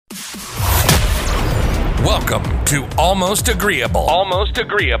Welcome to Almost Agreeable. Almost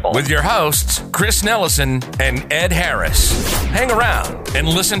Agreeable. With your hosts, Chris Nellison and Ed Harris. Hang around and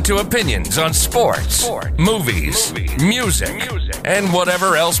listen to opinions on sports, movies, music, and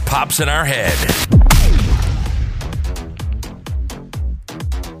whatever else pops in our head.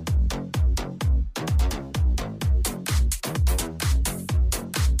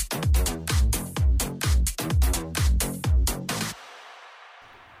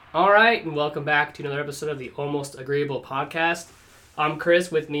 All right, and welcome back to another episode of the Almost Agreeable podcast. I'm Chris.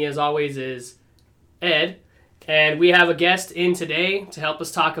 With me, as always, is Ed. And we have a guest in today to help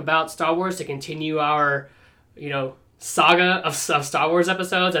us talk about Star Wars, to continue our, saga of Star Wars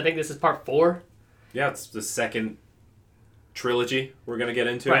episodes. I think this is part 4. Yeah, it's the second trilogy we're going to get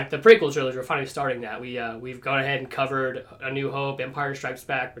into. Right, the prequel trilogy. We're finally starting that. We've gone ahead and covered A New Hope, Empire Strikes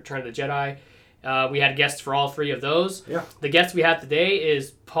Back, Return of the Jedi. We had guests for all 3 of those. Yeah. The guest we have today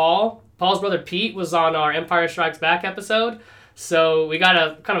is Paul. Paul's brother Pete was on our Empire Strikes Back episode. So we got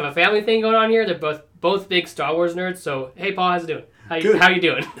a kind of a family thing going on here. They're both big Star Wars nerds. So, hey, Paul, how's it doing? How you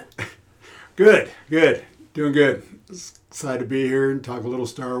doing? Good. Doing good. Excited to be here and talk a little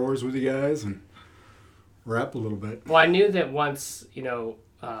Star Wars with you guys and rap a little bit. Well, I knew that once,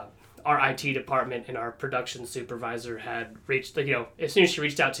 our IT department and our production supervisor had reached, as soon as she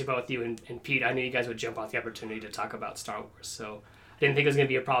reached out to both you and Pete, I knew you guys would jump off the opportunity to talk about Star Wars. So I didn't think it was going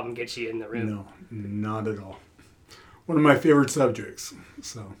to be a problem to get you in the room. No, not at all. One of my favorite subjects.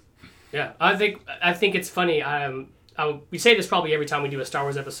 So. Yeah, I think it's funny. We say this probably every time we do a Star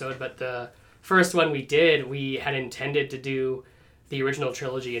Wars episode, but the first one we did, we had intended to do the original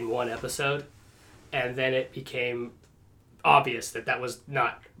trilogy in one episode, and then it became obvious that was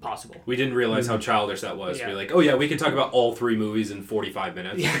not possible. We didn't realize how childish that was. Yeah. We were like, oh yeah, we can talk about all 3 movies in 45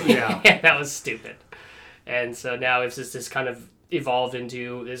 minutes. Yeah, that was stupid. And so now it's just this kind of evolved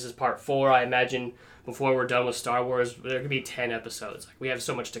into, this is part 4. I imagine before we're done with Star Wars, there could be 10 episodes. We have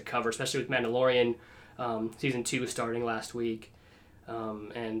so much to cover, especially with Mandalorian, season 2 starting last week,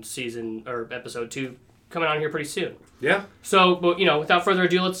 and episode 2 coming on here pretty soon. Yeah. So, without further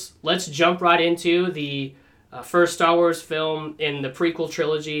ado, let's jump right into the first Star Wars film in the prequel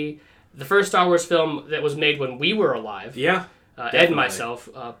trilogy, the first Star Wars film that was made when we were alive. Yeah. Ed and myself.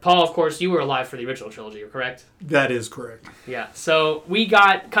 Paul, of course, you were alive for the original trilogy, correct? That is correct. Yeah. So we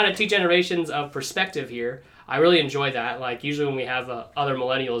got kind of 2 generations of perspective here. I really enjoy that. Usually when we have other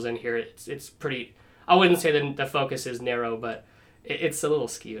millennials in here, it's pretty... I wouldn't say that the focus is narrow, but it's a little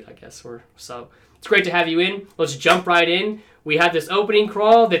skewed, I guess. So it's great to have you in. Let's jump right in. We had this opening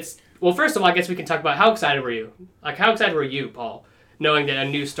crawl that's... Well, first of all, I guess we can talk about how excited were you? How excited were you, Paul, knowing that a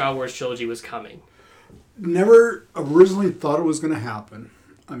new Star Wars trilogy was coming? Never originally thought it was going to happen.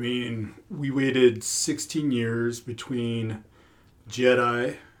 I mean, we waited 16 years between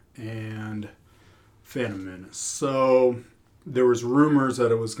Jedi and Phantom Menace. So there was rumors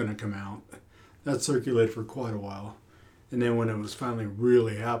that it was going to come out. That circulated for quite a while. And then when it was finally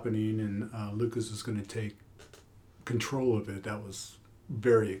really happening and Lucas was going to take control of it, that was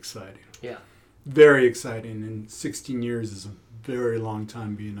very exciting. Yeah. Very exciting. And 16 years is a very long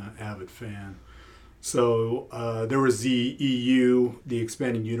time being an avid fan. So there was the EU, the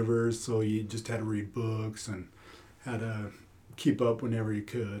expanding universe, so you just had to read books and had to keep up whenever you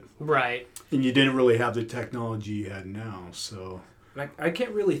could. Right. And you didn't really have the technology you had now, so... I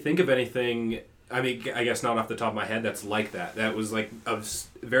can't really think of anything, I mean, I guess not off the top of my head, that's like that. That was like a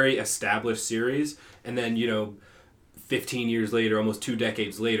very established series, and then, 15 years later, almost 2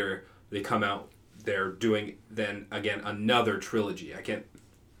 decades later, they come out, they're doing, then, again, another trilogy.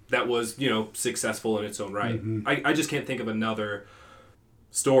 That was, successful in its own right. Mm-hmm. I just can't think of another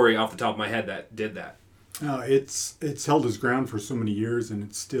story off the top of my head that did that. It's held its ground for so many years, and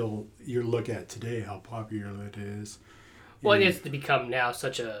it's still, you look at today how popular it is. Well, it's become now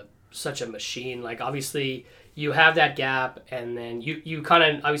such a machine. Obviously, you have that gap, and then you kind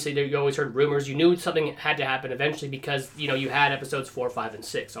of, obviously, you always heard rumors. You knew something had to happen eventually because, you had episodes 4, 5, and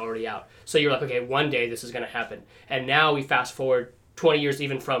 6 already out. So you're like, okay, one day this is going to happen. And now we fast forward 20 years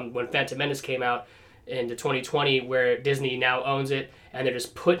even from when Phantom Menace came out into 2020, where Disney now owns it, and they're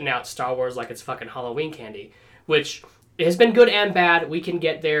just putting out Star Wars like it's fucking Halloween candy, which has been good and bad. We can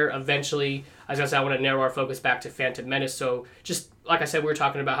get there eventually. As I said, I want to narrow our focus back to Phantom Menace. So just like I said, we were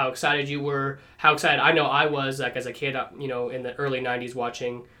talking about how excited you were, how excited I know I was, as a kid, in the early 90s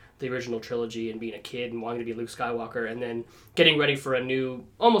watching the original trilogy and being a kid and wanting to be Luke Skywalker, and then getting ready for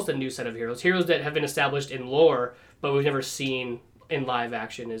almost a new set of heroes that have been established in lore, but we've never seen in live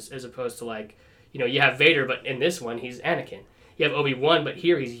action, as opposed to you have Vader, but in this one he's Anakin. You have Obi-Wan, but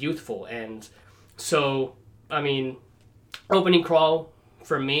here he's youthful. And so, I mean, opening crawl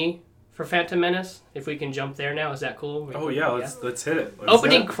for me, for Phantom Menace? If we can jump there now, is that cool? Oh yeah, let's hit it. Let's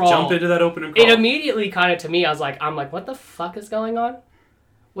Opening crawl. Jump into that opening crawl. It immediately kind of, to me, I'm like, what the fuck is going on?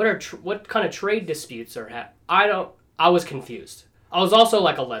 What kind of trade disputes are happening? I was confused. I was also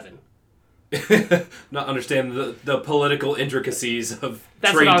like 11. Not understand the political intricacies of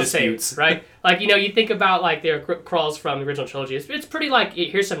That's trade what I was disputes. saying, right? Like, you think about like their crawls from the original trilogy. It's pretty like,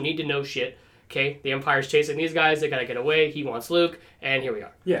 here's some need to know shit. Okay, the Empire's chasing these guys. They gotta get away. He wants Luke, and here we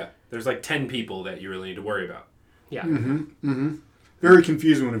are. Yeah, there's like 10 people that you really need to worry about. Yeah. Very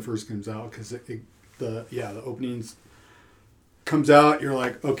confusing when it first comes out because the openings comes out. You're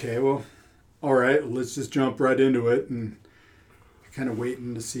like, okay, well, all right, let's just jump right into it, and you're kind of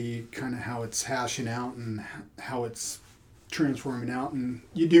waiting to see kind of how it's hashing out and how it's transforming out, and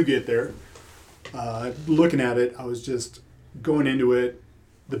you do get there. Looking at it, I was just going into it.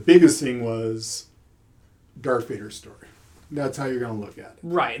 The biggest thing was Darth Vader's story. That's how you're going to look at it.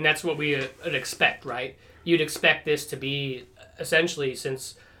 Right, and that's what we would expect, right? You'd expect this to be, essentially,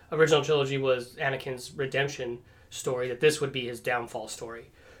 since original trilogy was Anakin's redemption story, that this would be his downfall story,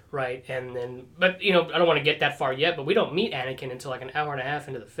 right? And then, but, I don't want to get that far yet, but we don't meet Anakin until like an hour and a half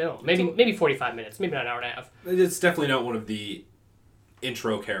into the film. Maybe 45 minutes, maybe not an hour and a half. It's definitely not one of the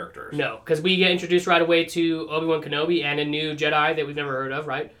intro characters. No, because we get introduced right away to Obi-Wan Kenobi and a new Jedi that we've never heard of,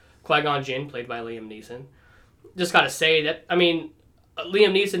 right? Qui-Gon Jinn, played by Liam Neeson. Just got to say that, Liam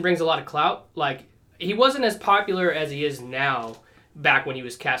Neeson brings a lot of clout. Like, he wasn't as popular as he is now back when he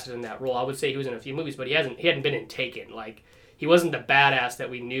was casted in that role. I would say he was in a few movies, but he hadn't been in Taken. Like, he wasn't the badass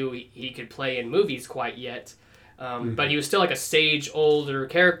that we knew he could play in movies quite yet. But he was still like a sage, older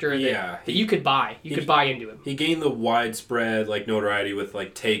character that you could buy. You could buy into him. He gained the widespread notoriety with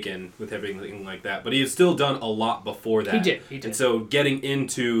Taken, with everything like that. But he had still done a lot before that. He did. And so getting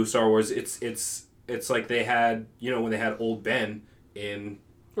into Star Wars, it's like they had, when they had Old Ben in...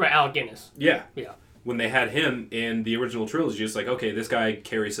 Right, Alec Guinness. Yeah. Yeah. When they had him in the original trilogy, it's like, okay, this guy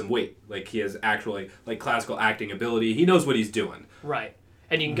carries some weight. Like, he has actual, classical acting ability. He knows what he's doing. Right.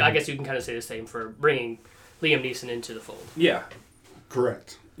 And I guess you can kind of say the same for bringing Liam Neeson into the fold. Yeah.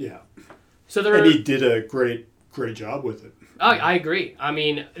 Correct. Yeah. So and he did a great job with it. I agree.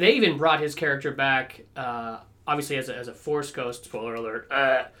 They even brought his character back, obviously as a Force Ghost, spoiler alert,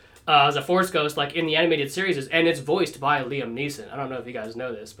 as a Force Ghost, like in the animated series, and it's voiced by Liam Neeson. I don't know if you guys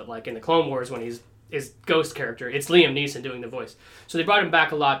know this, but like in the Clone Wars, when he's his Ghost character, it's Liam Neeson doing the voice. So they brought him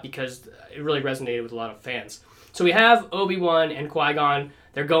back a lot because it really resonated with a lot of fans. So we have Obi-Wan and Qui-Gon.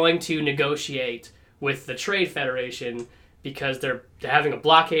 They're going to negotiate with the Trade Federation because they're having a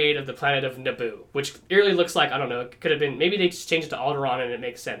blockade of the planet of Naboo, which really looks like, I don't know, it could have been, maybe they just changed it to Alderaan and it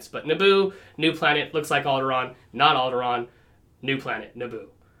makes sense. But Naboo, new planet, looks like Alderaan, not Alderaan, new planet, Naboo.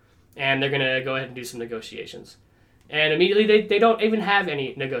 And they're going to go ahead and do some negotiations. And immediately they don't even have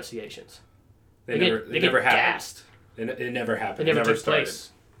any negotiations. They never happened. Gassed. It never happened. It never took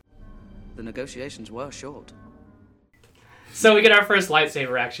place. The negotiations were short. So we get our first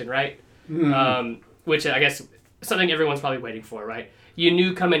lightsaber action, right? Mm-hmm. Which I guess something everyone's probably waiting for, right? You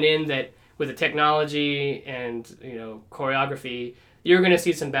knew coming in that with the technology and choreography, you're going to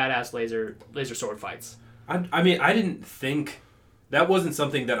see some badass laser sword fights. I didn't think that wasn't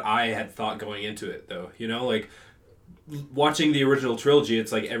something that I had thought going into it, though. Watching the original trilogy,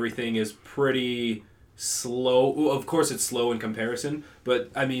 it's like everything is pretty slow. Well, of course, it's slow in comparison,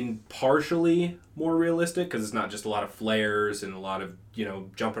 but partially more realistic because it's not just a lot of flares and a lot of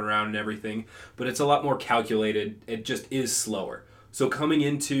jumping around and everything, but it's a lot more calculated. It just is slower. So coming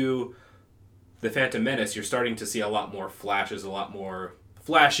into the Phantom Menace, you're starting to see a lot more flashes, a lot more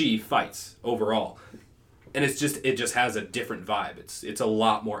flashy fights overall. And it just has a different vibe. It's a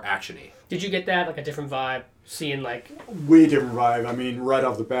lot more actiony. Did you get that, like a different vibe, seeing way different vibe. Right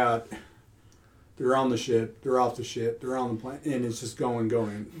off the bat, they're on the ship, they're off the ship, they're on the planet, and it's just going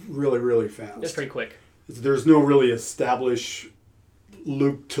really, really fast. It's pretty quick. There's no really established.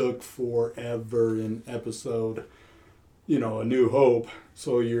 Luke took forever in episode, A New Hope.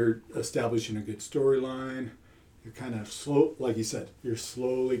 So you're establishing a good storyline. You're kind of slow, like you said, you're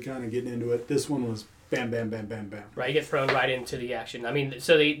slowly kind of getting into it. This one was bam, bam, bam, bam, bam. Right, you get thrown right into the action.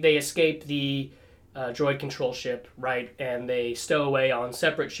 So they escape the droid control ship, right, and they stow away on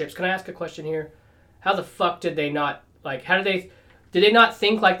separate ships. Can I ask a question here? How the fuck did they not, did they not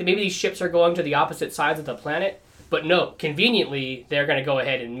think, maybe these ships are going to the opposite sides of the planet? But no, conveniently, they're going to go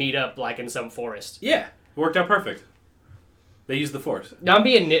ahead and meet up, in some forest. Yeah, it worked out perfect. They used the Force. Now, I'm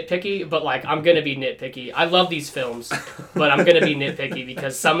being nitpicky, but, I'm going to be nitpicky. I love these films, but I'm going to be nitpicky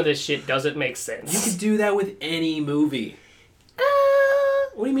because some of this shit doesn't make sense. You could do that with any movie.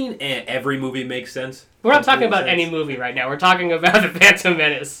 What do you mean every movie makes sense? We're not talking about any movie right now. We're talking about The Phantom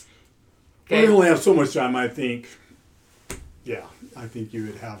Menace. Okay. We only have so much time, I think. Yeah, I think you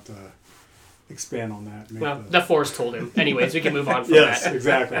would have to expand on that. Well, the Force told him. Anyways, we can move on from yes, that.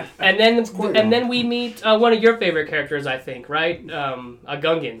 exactly. And then we meet one of your favorite characters, I think, right? A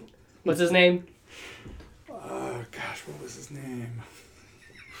Gungan. What's his name? Gosh, what was his name?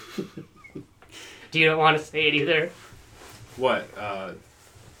 Do you don't want to say it either? What?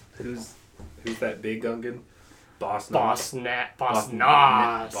 Who's that big Gungan? Boss Boss Nas.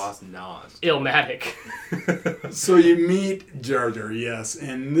 Illmatic. So you meet Jar Jar, yes,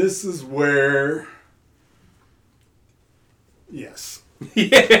 and this is where... Yes.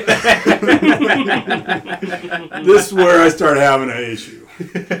 This is where I start having an issue.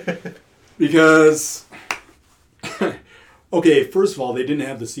 Because... Okay, first of all, they didn't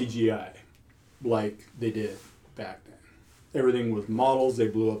have the CGI like they did back then. Everything was models. They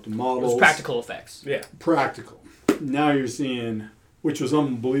blew up the models. It was practical effects. Yeah. Practical. Now you're seeing, which was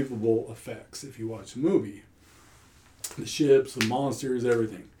unbelievable effects if you watch the movie. The ships, the monsters,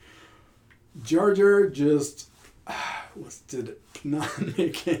 everything. Jar Jar just did not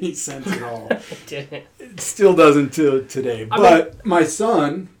make any sense at all. It didn't. It still doesn't to today. But my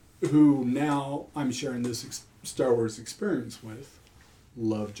son, who now I'm sharing this Star Wars experience with,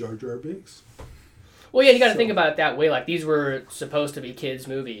 loved Jar Jar Binks. Well, yeah, you got to think about it that way. Like, these were supposed to be kids'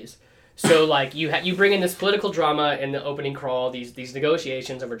 movies. So, like, you bring in this political drama in the opening crawl, these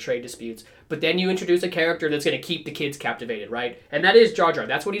negotiations over trade disputes, but then you introduce a character that's going to keep the kids captivated, right? And that is Jar Jar.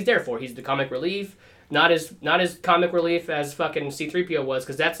 That's what he's there for. He's the comic relief. Not as comic relief as fucking C-3PO was,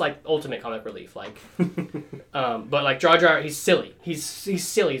 because that's, like, ultimate comic relief. Like, but, like, Jar Jar, he's silly. He's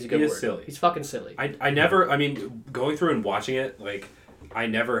silly is a good word. He is silly. He's fucking silly. I mean, going through and watching it, like, I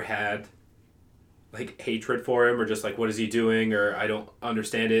never had... like hatred for him or just like what is he doing or I don't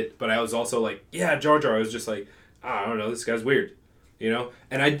understand it, but I was also like, yeah, Jar Jar. I was just like, I don't know, this guy's weird, you know.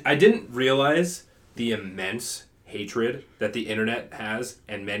 And I didn't realize the immense hatred that the internet has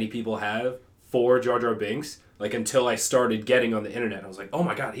and many people have for Jar Jar Binks, like, until I started getting on the internet. I was like, oh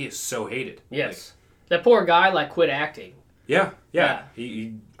my god, he is so hated. Yes, that poor guy like quit acting. Yeah. Yeah.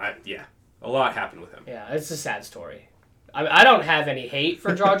 A lot happened with him. Yeah, it's a sad story. I don't have any hate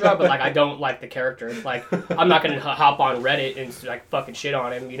for Jar Jar, but, like, I don't like the character. Like, I'm not going to hop on Reddit and, like, fucking shit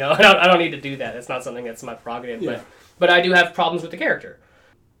on him, you know? I don't need to do that. It's not something that's my prerogative. Yeah. But I do have problems with the character.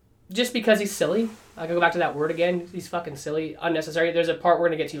 Just because he's silly. I can go back to that word again. He's fucking silly. Unnecessary. There's a part we're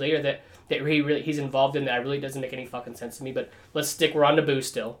going to get to later that he's involved in that really doesn't make any fucking sense to me. But we're on Naboo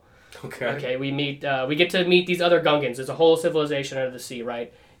still. Okay, we get to meet these other Gungans. There's a whole civilization under the sea,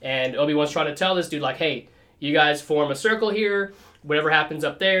 right? And Obi-Wan's trying to tell this dude, like, hey, you guys form a circle here. Whatever happens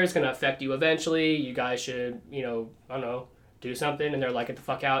up there is going to affect you eventually. You guys should, I don't know, do something. And they're like, get the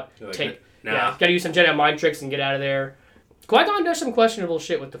fuck out. Got to use some Jedi mind tricks and get out of there. Qui-Gon does some questionable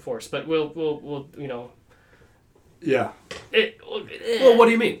shit with the Force, but we'll Yeah. Well, what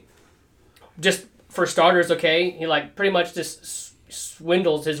do you mean? Just for starters, okay, he, like, pretty much just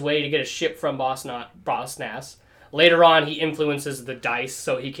swindles his way to get a ship from Boss Nass. Later on, he influences the dice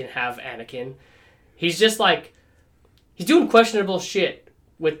so he can have Anakin. He's just like, he's doing questionable shit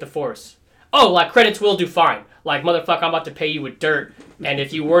with the Force. Oh, like, credits will do fine. Like, motherfucker, I'm about to pay you with dirt. And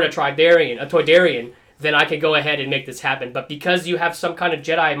if you were a Toydarian, then I could go ahead and make this happen. But because you have some kind of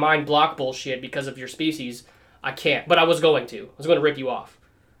Jedi mind block bullshit because of your species, I can't. But I was going to rip you off.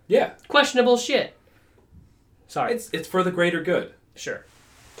 Yeah. Questionable shit. Sorry. It's for the greater good. Sure.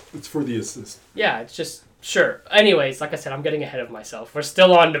 It's for the assist. Yeah, it's just... Sure. Anyways, like I said, I'm getting ahead of myself. We're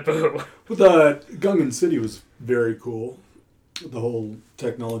still on Naboo. But the Gungan City was very cool. The whole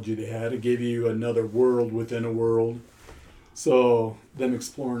technology they had. It gave you another world within a world. So them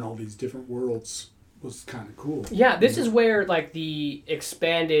exploring all these different worlds was kind of cool. Yeah, this is where, like, the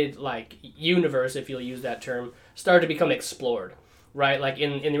expanded, like, universe, if you'll use that term, started to become explored, right? Like,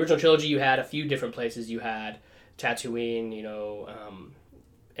 in the original trilogy, you had a few different places. You had Tatooine,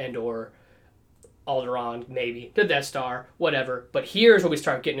 Endor, Alderaan, maybe, the Death Star, whatever. But here's where we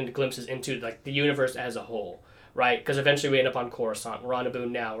start getting into glimpses into, like, the universe as a whole, right? Because eventually we end up on Coruscant. We're on Naboo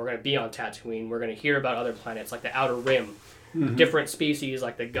now. We're going to be on Tatooine. We're going to hear about other planets, like the Outer Rim, different species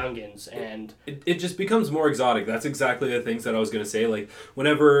like the Gungans, and... It just becomes more exotic. That's exactly the things that I was going to say. Like,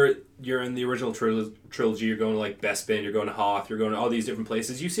 whenever you're in the original trilogy, you're going to, like, Bespin, you're going to Hoth, you're going to all these different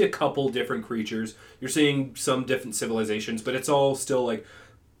places. You see a couple different creatures. You're seeing some different civilizations, but it's all still, like,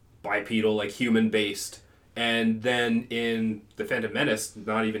 bipedal, like, human-based. And then in The Phantom Menace,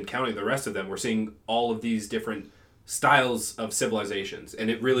 not even counting the rest of them, we're seeing all of these different styles of civilizations. And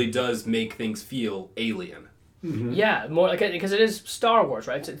it really does make things feel alien. Mm-hmm. Yeah, more like, because it is Star Wars,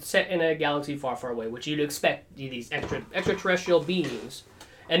 right? It's set in a galaxy far, far away, which you'd expect these extraterrestrial beings.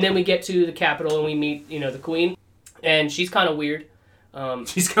 And then we get to the Capitol and we meet, the Queen. And she's kind of weird.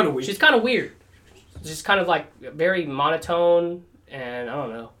 She's kind of weird. She's kind of weird. Just kind of like very monotone, and I don't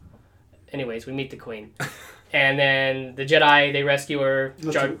know. Anyways, we meet the Queen. And then the Jedi, they rescue her.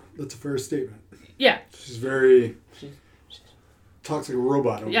 That's a fair statement. Yeah. She's very... talks like a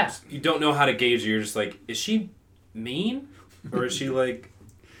robot almost. Yeah. You don't know how to gauge her. You're just like, is she mean? Or is she like,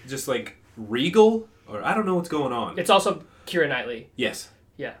 just like regal? Or I don't know what's going on. It's also Keira Knightley. Yes.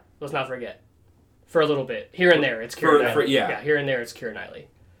 Yeah, let's not forget. For a little bit. Here and there, it's Keira Knightley. Yeah, here and there, it's Keira Knightley.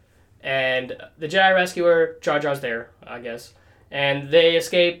 And the Jedi rescue her. Jar Jar's there, I guess. And they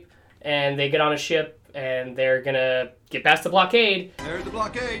escape, and they get on a ship, and they're going to get past the blockade. There's the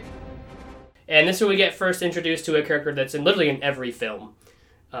blockade. And this is where we get first introduced to a character that's literally in every film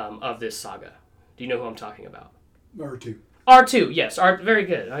of this saga. Do you know who I'm talking about? R2. R2, yes. Very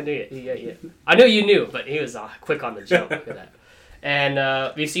good. I knew it. Yeah. I knew you knew, but he was quick on the joke. Look at that.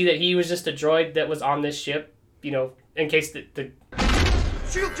 And we see that he was just a droid that was on this ship, in case the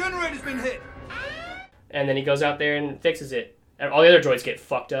Shield generator's been hit. And then he goes out there and fixes it. And all the other droids get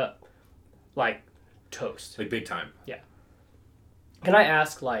fucked up. Like, toast. Like, big time. Yeah. Can I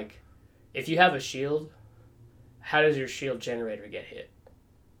ask, if you have a shield, how does your shield generator get hit?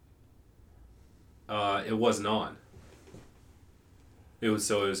 It wasn't on. It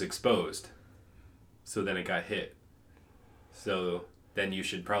was exposed. So then it got hit. So then you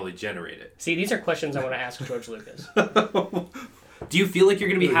should probably generate it. See, these are questions I want to ask George Lucas. Do you feel like you're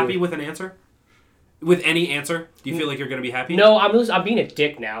going to be happy with an answer? With any answer? Do you feel like you're going to be happy? No, I'm being a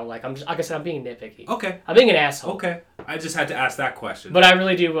dick now. Like I said, I'm being nitpicky. Okay. I'm being an asshole. Okay. I just had to ask that question. But I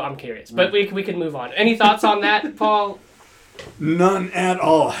really do. I'm curious. But we can move on. Any thoughts on that, Paul? None at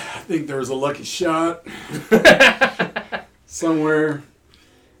all. I think there was a lucky shot somewhere.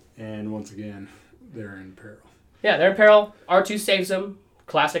 And once again, they're in peril. Yeah, they're in peril. R2 saves them.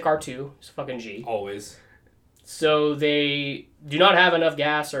 Classic R2. It's fucking G. Always. So they do not have enough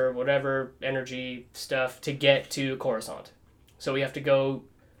gas or whatever energy stuff to get to Coruscant. So we have to go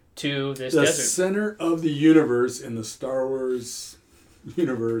to this the desert. Center of the universe in the Star Wars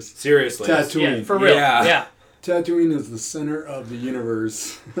universe. Seriously. Tatooine. Yeah, for real. Yeah. Tatooine is the center of the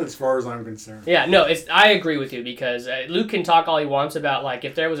universe, as far as I'm concerned. Yeah, no, I agree with you because Luke can talk all he wants about,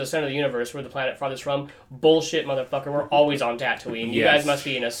 if there was a center of the universe where the planet farthest from, bullshit, motherfucker, we're always on Tatooine. You guys must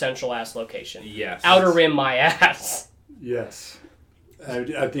be in a central-ass location. Yes. Outer Rim my ass. Yes.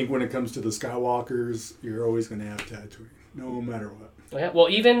 I think when it comes to the Skywalkers, you're always going to have Tatooine, no matter what. Yeah, well,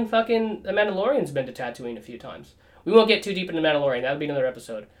 even fucking The Mandalorian's been to Tatooine a few times. We won't get too deep into Mandalorian. That'll be another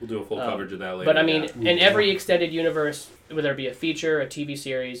episode. We'll do a full coverage of that later. But, I mean, in every extended universe, whether it be a feature, a TV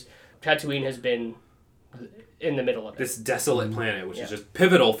series, Tatooine has been in the middle of it. This desolate planet, which is just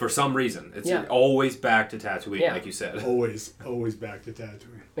pivotal for some reason. It's always back to Tatooine, like you said. Always back to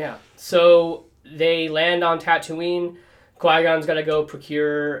Tatooine. Yeah. So they land on Tatooine. Qui-Gon's got to go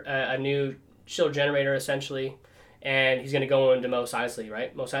procure a new shield generator, essentially. And he's going to go into Mos Eisley,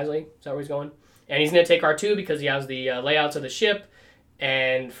 right? Mos Eisley? Is that where he's going? And he's going to take R2 because he has the layouts of the ship.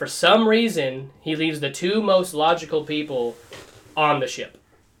 And for some reason, he leaves the two most logical people on the ship.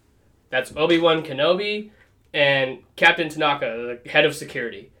 That's Obi-Wan Kenobi and Captain Tanaka, the head of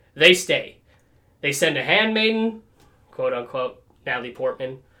security. They stay. They send a handmaiden, quote-unquote, Natalie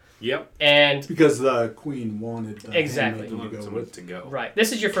Portman. Yep. And because the Queen wanted the exactly to go. Right.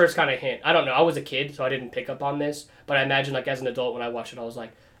 This is your first kind of hint. I don't know. I was a kid, so I didn't pick up on this. But I imagine, as an adult, when I watched it, I was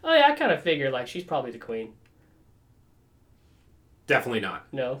like, oh, yeah, I kind of figured, she's probably the Queen. Definitely not.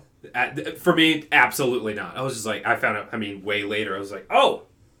 No? For me, absolutely not. I was just I found out, way later, I was like, oh,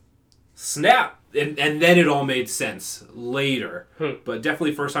 snap. And then it all made sense later. But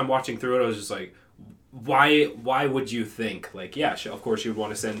definitely first time watching through it, I was just like, why would you think, of course you would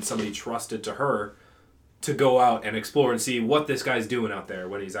want to send somebody trusted to her to go out and explore and see what this guy's doing out there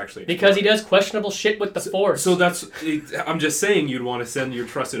when he's actually exploring. Because he does questionable shit with the Force. So I'm just saying you'd want to send your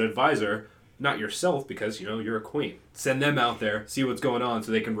trusted advisor, not yourself, because, you're a queen. Send them out there, see what's going on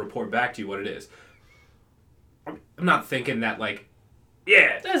so they can report back to you what it is. I'm not thinking that,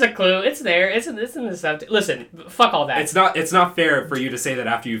 there's a clue. It's there. It's in the stuff. Listen, fuck all that. It's not fair for you to say that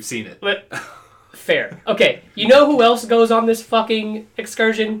after you've seen it. But, fair. Okay, you know who else goes on this fucking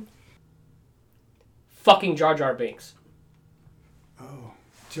excursion? Fucking Jar Jar Binks. Oh,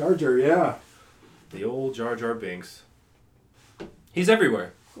 Jar Jar, yeah. The old Jar Jar Binks. He's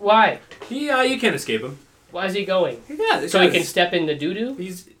everywhere. Why? Yeah, you can't escape him. Why is he going? Yeah, so he can step in the doo-doo?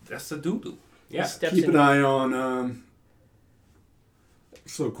 That's the doo-doo. Yeah. Keep an eye on,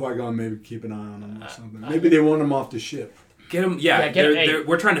 so Qui-Gon maybe keep an eye on him or something. Maybe they want him off the ship. Get him,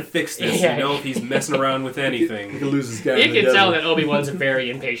 we're trying to fix this. Yeah. If he's messing around with anything. He could lose his guy. You in the can tell desert. that Obi-Wan's very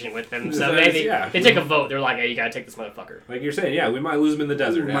impatient with them. So They they take a vote. They're like, hey, you gotta take this motherfucker. Like you're saying, we might lose him in the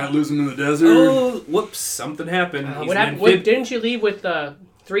desert. We now. might lose him in the desert. Oh, whoops! Something happened. He's What an happened? amphib- Didn't you leave with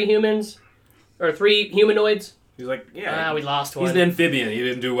 3 humans? Or 3 humanoids? He's like, We lost one. He's an amphibian. He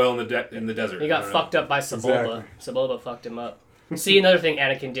didn't do well in the desert. He got fucked up by Sebulba. Sebulba fucked him up. See, another thing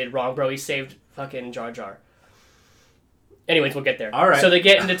Anakin did wrong, bro. He saved fucking Jar Jar. Anyways, we'll get there. All right. So they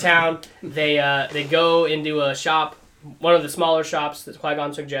get into town. They go into a shop, one of the smaller shops that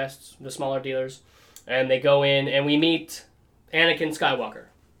Qui-Gon suggests, the smaller dealers. And they go in, and we meet Anakin Skywalker.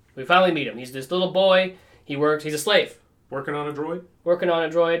 We finally meet him. He's this little boy. He's a slave. Working on a droid? Working on a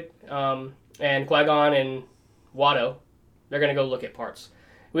droid. And Qui-Gon and Watto, they're going to go look at parts.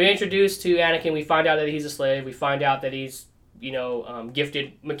 We introduce to Anakin. We find out that he's a slave. We find out that he's,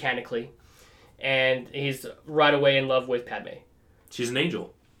 gifted mechanically. And he's right away in love with Padme. She's an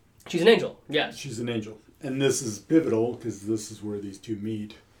angel. She's an angel, yes. She's an angel. And this is pivotal because this is where these two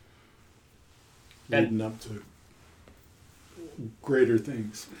meet. Leading up to greater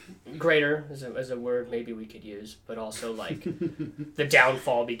things. Greater is a word maybe we could use, but also like the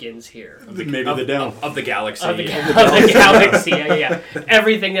downfall begins here. Maybe the downfall. Of the galaxy. Of the galaxy, yeah.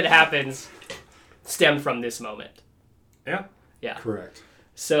 Everything that happens stemmed from this moment. Yeah. Yeah. Correct.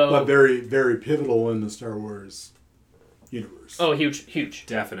 So, but very, very pivotal in the Star Wars universe. Oh, huge.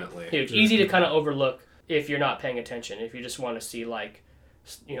 Definitely. Huge. Easy to kind of overlook if you're not paying attention. If you just want to see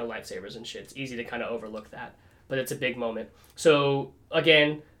lightsabers and shit, it's easy to kind of overlook that. But it's a big moment. So,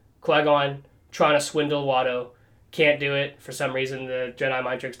 again, Qui-Gon trying to swindle Watto. Can't do it. For some reason, the Jedi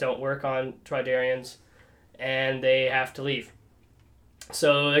mind tricks don't work on Tridarians. And they have to leave.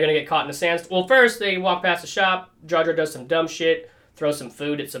 So, they're going to get caught in a sandstorm. Well, first, they walk past the shop. Jar Jar does some dumb shit. Throws some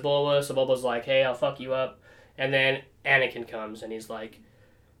food at Sebulba. Sebulba's like, hey, I'll fuck you up. And then Anakin comes, and he's like,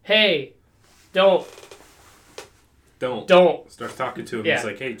 hey, don't. Starts talking to him. Yeah. He's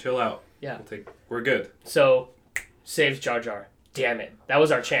like, hey, chill out. Yeah. We're good. So, saves Jar Jar. Damn it. That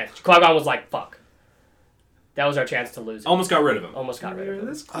was our chance. Qui-Gon was like, fuck. That was our chance to lose it. Almost got rid of him. Almost got rid of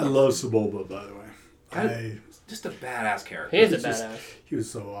him. I love Sebulba, by the way. Just a badass character. He is a badass. He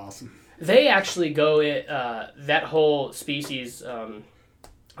was so awesome. They actually go, that whole species, I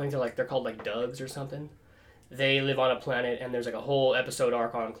think they're called like Dugs or something. They live on a planet, and there's like a whole episode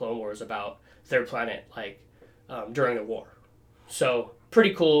arc on Clone Wars about their planet, during the war. So,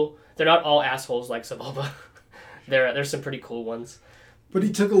 pretty cool. They're not all assholes like Sebulba. There's some pretty cool ones. But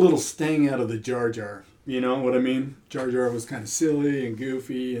he took a little sting out of the Jar Jar. You know what I mean? Jar Jar was kind of silly and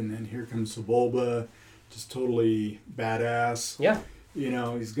goofy, and then here comes Sebulba, just totally badass. Yeah.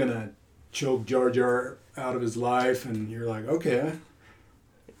 He's going to choke Jar Jar out of his life, and you're like, okay,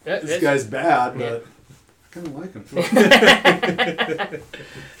 this guy's bad, but I kind of like him.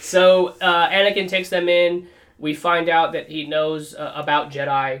 So Anakin takes them in. We find out that he knows about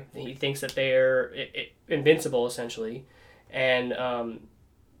Jedi. He thinks that they're invincible, essentially. And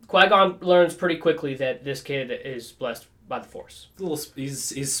Qui-Gon learns pretty quickly that this kid is blessed by the Force.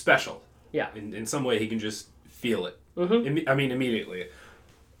 He's special. Yeah. In some way, he can just feel it. Mm-hmm. Immediately.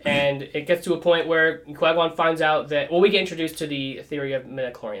 And it gets to a point where Qui-Gon finds out that... Well, we get introduced to the theory of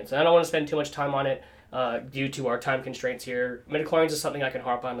midichlorians. And I don't want to spend too much time on it due to our time constraints here. Midichlorians is something I can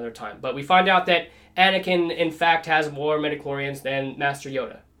harp on another time. But we find out that Anakin, in fact, has more midichlorians than Master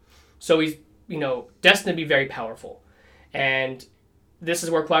Yoda. So he's, destined to be very powerful. And this is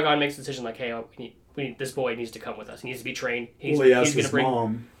where Qui-Gon makes the decision, like, hey, we need this boy needs to come with us. He needs to be trained. He asked his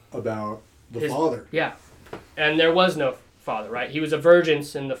mom about the father. Yeah. And there was no father, right? He was a virgin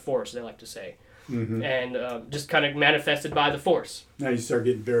in the Force, they like to say. Mm-hmm. And just kind of manifested by the Force. Now you start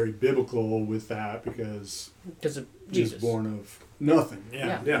getting very biblical with that because of Jesus. He's born of nothing.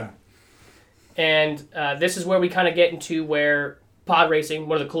 Yeah. And this is where we kind of get into where pod racing,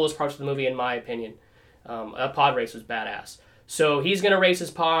 one of the coolest parts of the movie in my opinion, a pod race was badass. So he's going to race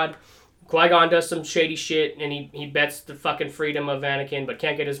his pod. Qui-Gon does some shady shit, and he bets the fucking freedom of Anakin, but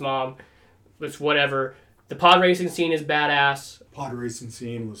can't get his mom. It's whatever. The pod racing scene is badass. Pod racing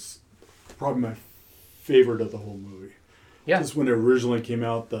scene was probably my favorite of the whole movie. Yeah. Just when it originally came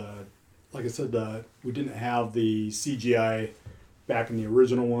out, like I said, we didn't have the CGI back in the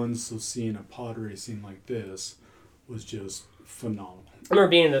original ones, so seeing a pod racing like this was just phenomenal. I remember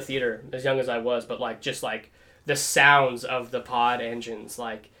being in the theater as young as I was, but the sounds of the pod engines,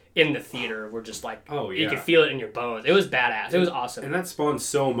 in the theater were just you could feel it in your bones. It was badass. It was awesome. And that spawned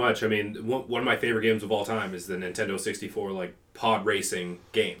so much. I mean, one of my favorite games of all time is the Nintendo 64 pod racing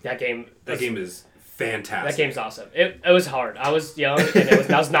game. That game is fantastic. That game's awesome. It was hard. I was young and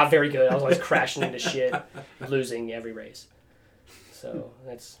I was not very good. I was always crashing into shit, losing every race. So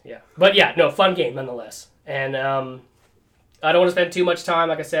that's but no, fun game nonetheless. And I don't want to spend too much time.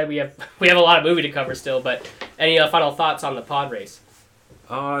 Like I said, we have a lot of movie to cover still. But any final thoughts on the pod race?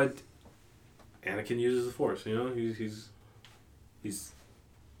 Anakin uses the Force.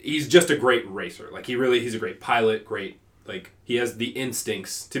 He's just a great racer. Like he's a great pilot. Great. Like he has the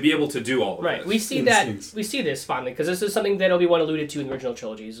instincts to be able to do all of right. this. We see this finally because this is something that Obi-Wan alluded to in the original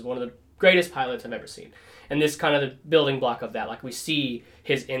trilogy. He's one of the greatest pilots I've ever seen. And this kind of the building block of that. Like we see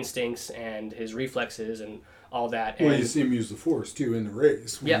his instincts and his reflexes and all that. Well, you see him use the Force too in the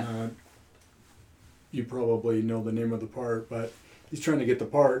race. You probably know the name of the part, but he's trying to get the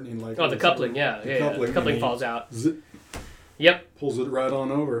part, and he the coupling, the coupling falls out. Yep. Pulls it right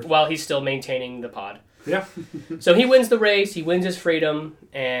on over. While he's still maintaining the pod. Yeah. So he wins the race, he wins his freedom,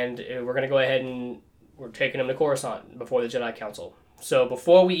 and we're going to go ahead and we're taking him to Coruscant before the Jedi Council. So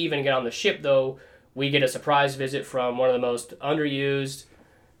before we even get on the ship, though, we get a surprise visit from one of the most underused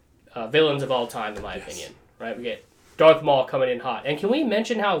villains of all time, in my opinion. Right? We get Darth Maul coming in hot. And can we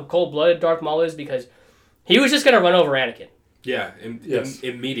mention how cold-blooded Darth Maul is? Because he was just going to run over Anakin. Yeah,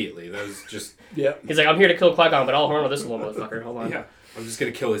 immediately. That was just... Yeah. He's like, I'm here to kill Qui-Gon, but I'll run with this little motherfucker. Hold on. Yeah, I'm just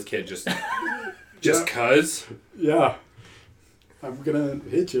going to kill his kid just cuz. Yeah. I'm going to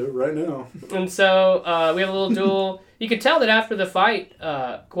hit you right now. And so we have a little duel. You could tell that after the fight,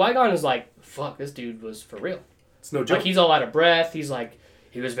 Qui-Gon is like, fuck, this dude was for real. It's no joke. Like, he's all out of breath. He's like,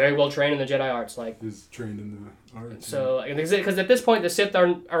 he was very well trained in the Jedi arts. Like, he's trained in the arts. So, because at this point, the Sith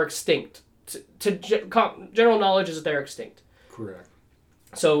are extinct. General knowledge is that they're extinct. Correct.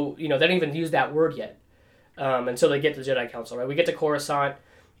 So, they don't even use that word yet until they get to the Jedi Council, right? We get to Coruscant.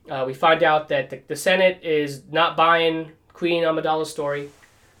 We find out that the Senate is not buying Queen Amidala's story.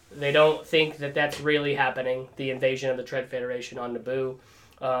 They don't think that that's really happening, the invasion of the Dread Federation on Naboo.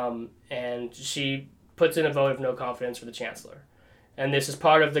 And she puts in a vote of no confidence for the Chancellor. And this is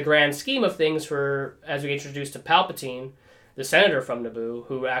part of the grand scheme of things as we get introduced to Palpatine, the senator from Naboo,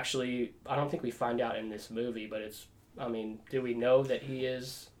 who actually, I don't think we find out in this movie, but do we know that he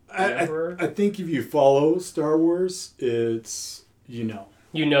is the Emperor? I think if you follow Star Wars, it's, You know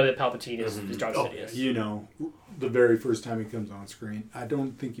that Palpatine is Darth Sidious. The very first time he comes on screen. I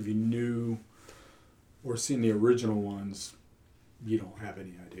don't think if you knew or seen the original ones, you don't have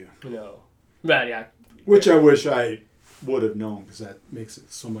any idea. No. Right, yeah. Which I wish I would have known, because that makes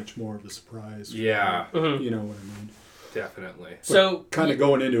it so much more of a surprise. Yeah. Mm-hmm. You know what I mean? Definitely. So kind of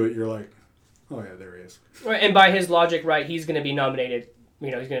going into it, you're like, oh yeah, there he is. Right, and by his logic, right, he's going to be nominated.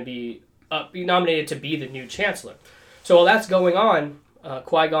 He's going to be nominated to be the new Chancellor. So while that's going on,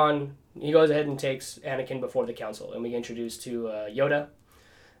 Qui-Gon, he goes ahead and takes Anakin before the council, and we get introduced to Yoda,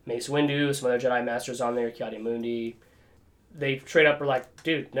 Mace Windu, some other Jedi Masters on there, Ki-Adi-Mundi. They straight up were like,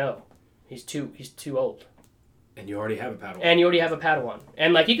 dude, no, he's too old. And you already have a Padawan.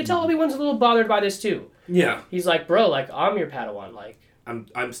 And like you could tell Obi-Wan's a little bothered by this too. Yeah. He's like, bro, like I'm your Padawan, like.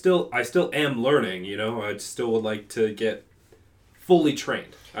 I still am learning, I still would like to get fully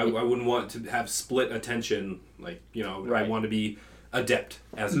trained. I wouldn't want to have split attention, like, right. I want to be adept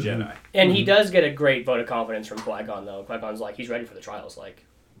as a Jedi. And he does get a great vote of confidence from Qui-Gon, though. Qui-Gon's like, he's ready for the trials. Like,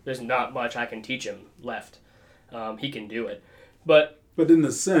 there's not much I can teach him left. He can do it. But in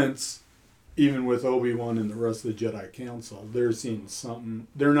the sense, even with Obi-Wan and the rest of the Jedi Council, they're seeing something.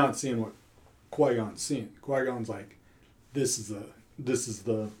 They're not seeing what Qui-Gon's seeing. Qui-Gon's like, this is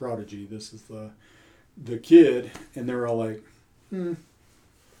the prodigy. This is the kid. And they're all like,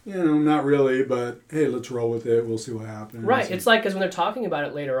 not really, but hey, let's roll with it. We'll see what happens. Right. It's like, because when they're talking about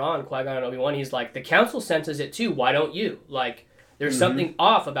it later on, Qui-Gon and Obi-Wan, he's like, the council senses it too. Why don't you? Like, there's something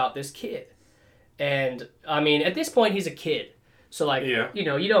off about this kid. And, at this point, he's a kid. So, like, you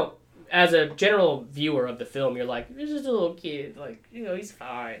don't, as a general viewer of the film, you're like, he's just a little kid. Like, he's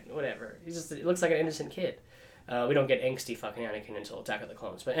fine. Whatever. He looks like an innocent kid. We don't get angsty fucking Anakin until Attack of the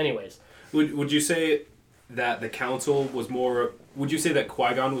Clones. But anyways. Would you say that the council was more... Would you say that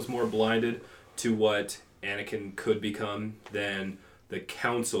Qui-Gon was more blinded to what Anakin could become than the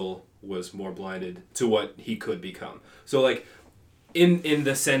council was more blinded to what he could become? So, like, in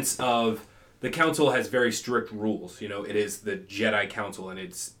the sense of the council has very strict rules. It is the Jedi Council, and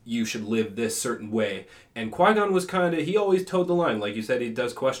it's you should live this certain way. And Qui-Gon was he always towed the line. Like you said, he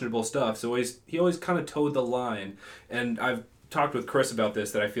does questionable stuff, so he always kind of towed the line. And I've talked with Chris about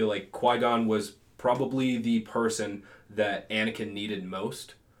this, that I feel like Qui-Gon was probably the person that Anakin needed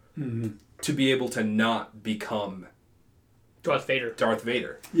most to be able to not become Darth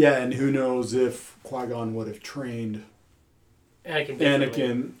Vader. Yeah, and who knows if Qui-Gon would have trained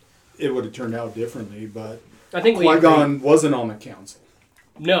Anakin, it would have turned out differently, but I think Qui-Gon wasn't on the council.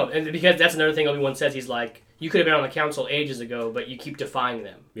 No, and because that's another thing Obi-Wan says. He's like, you could have been on the council ages ago, but you keep defying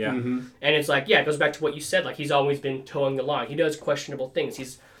them. Yeah. And it's like, yeah, it goes back to what you said. Like, he's always been towing the line. He does questionable things.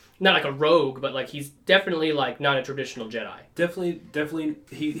 He's not like a rogue, but like he's definitely like not a traditional Jedi. Definitely,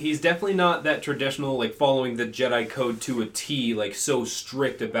 he's definitely not that traditional, like following the Jedi code to a T, like so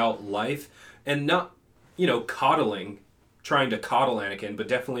strict about life, and not, trying to coddle Anakin, but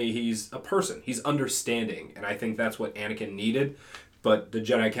definitely he's a person. He's understanding, and I think that's what Anakin needed. But the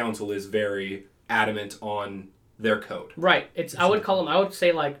Jedi Council is very adamant on their code. Right. I would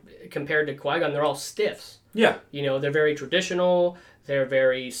say like compared to Qui-Gon, they're all stiffs. Yeah. They're very traditional. They're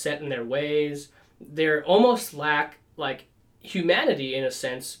very set in their ways. They're almost lack like humanity in a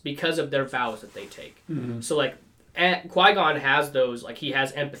sense because of their vows that they take. So like Qui-Gon has those, like he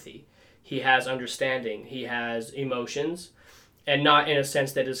has empathy, he has understanding, he has emotions, and not in a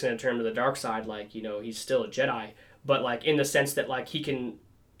sense that is going to turn to the dark side, like, he's still a Jedi, but like in the sense that like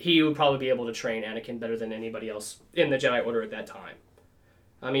he would probably be able to train Anakin better than anybody else in the Jedi Order at that time.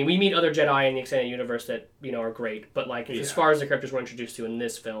 I mean, we meet other Jedi in the extended universe that, are great, but like as far as the characters we're introduced to in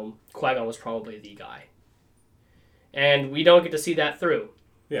this film, Qui-Gon was probably the guy. And we don't get to see that through.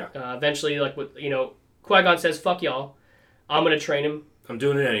 Yeah. Eventually, like, Qui-Gon says, fuck y'all, I'm going to train him. I'm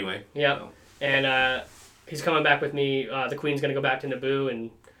doing it anyway. Yeah. So. And he's coming back with me. The Queen's going to go back to Naboo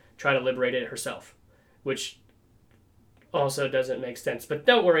and try to liberate it herself, which also doesn't make sense. But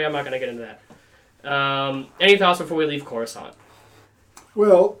don't worry, I'm not going to get into that. Any thoughts before we leave Coruscant?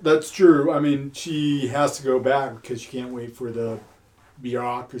 Well, that's true. I mean, she has to go back because she can't wait for the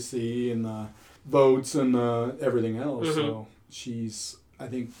bureaucracy and the votes and everything else. So she's, I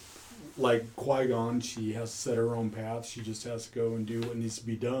think, like Qui-Gon, she has to set her own path. She just has to go and do what needs to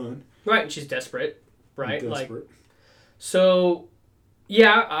be done. Right, and she's desperate, right? Desperate. So,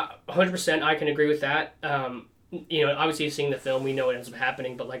 yeah, 100%, I can agree with that. Obviously, seeing the film, we know what ends up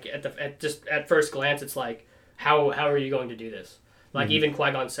happening, but like at first glance, it's like, how are you going to do this? Like, even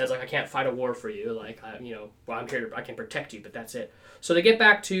Qui-Gon says, like, I can't fight a war for you. Like, I'm here I can protect you, but that's it. So they get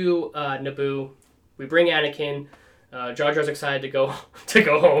back to Naboo. We bring Anakin. Jar Jar's excited to go home. We're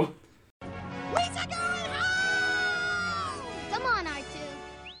going home! Come on, R2.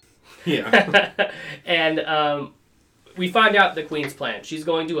 Yeah. And we find out the Queen's plan. She's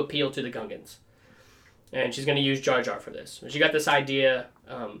going to appeal to the Gungans. And she's going to use Jar Jar for this. She got this idea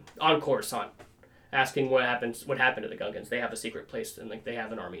on Coruscant, asking what happened to the Gungans. They have a secret place, and like they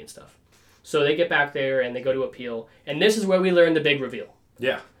have an army and stuff. So they get back there and they go to appeal, and this is where we learn the big reveal.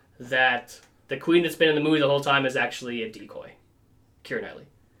 Yeah. That the Queen that's been in the movie the whole time is actually a decoy, Keira Knightley.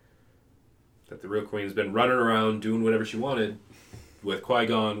 That the real Queen's been running around doing whatever she wanted with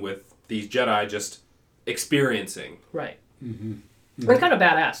Qui-Gon, with these Jedi just experiencing. Right. It's kind of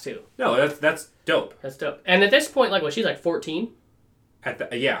badass too. No, that's dope. That's dope. And at this point, like, she's like 14.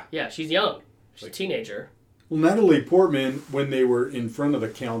 Yeah. Yeah, she's young. She's a teenager. Well, Natalie Portman, when they were in front of the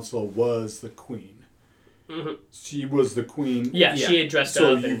council, was the Queen. She was the Queen. Yeah, she had dressed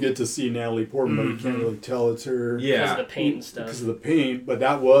so up. So you get to see Natalie Portman, but you can't really tell it's her. Yeah. Because of the paint and stuff. Because of the paint, but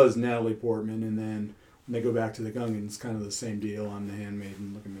that was Natalie Portman, and then when they go back to the Gungans, kind of the same deal on The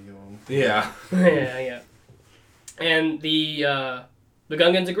Handmaiden. Look at me go. Yeah. yeah. And the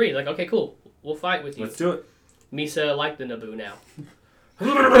Gungans agree. Like, okay, cool. We'll fight with you. Let's do it. Misa liked the Naboo now.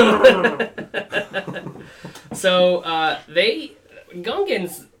 So,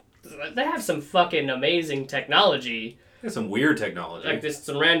 Gungans, they have some fucking amazing technology. There's some weird technology. Like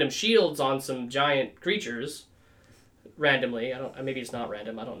some random shields on some giant creatures. Randomly. Maybe it's not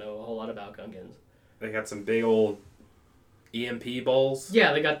random. I don't know a whole lot about Gungans. They got some big old EMP balls.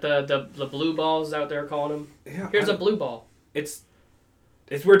 Yeah, they got the blue balls out there calling them. Yeah, Here's a blue ball. It's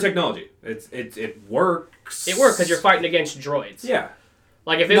weird technology. It works. It works because you're fighting against droids. Yeah.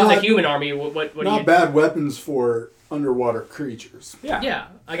 Like if it was a human army, what do you? Not bad weapons for underwater creatures. Yeah. Yeah,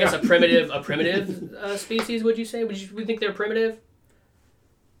 I guess a primitive species. Would you say? Would you think they're primitive?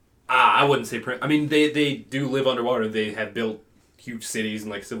 I wouldn't say primitive. I mean, they do live underwater. They have built huge cities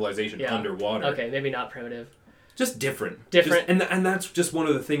and like civilization underwater. Okay, maybe not primitive. Just different. And that's just one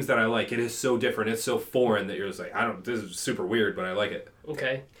of the things that I like. It is so different. It's so foreign that you're just like, this is super weird, but I like it.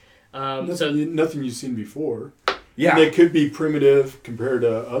 Okay. Nothing you've seen before. Yeah. And they could be primitive compared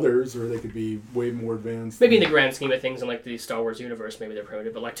to others, or they could be way more advanced. Maybe in the grand scheme of things in like the Star Wars universe, maybe they're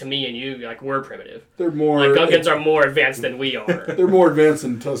primitive. But like to me and you, like we're primitive. They're more like Gungans are more advanced than we are. They're more advanced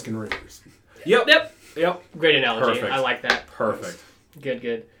than Tusken Raiders. Yep. Great analogy. Perfect. I like that. Perfect.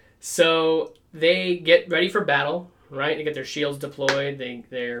 Good. So they get ready for battle, right? They get their shields deployed.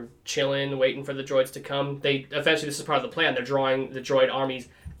 They're chilling, waiting for the droids to come. Eventually, this is part of the plan. They're drawing the droid armies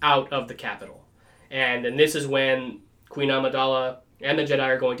out of the capital. And this is when Queen Amidala and the Jedi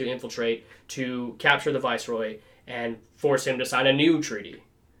are going to infiltrate to capture the Viceroy and force him to sign a new treaty.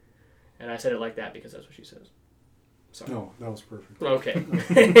 And I said it like that because that's what she says. Sorry. No, that was perfect. Okay.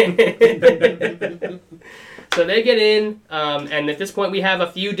 So they get in, and at this point we have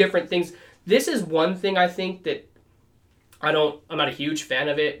a few different things. This is one thing I think that I'm not a huge fan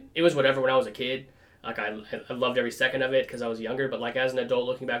of it. It was whatever when I was a kid. Like I loved every second of it because I was younger. But like as an adult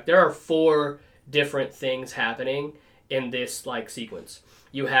looking back, there are 4 different things happening in this like sequence.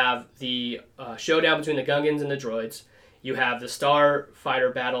 You have the showdown between the Gungans and the droids. You have the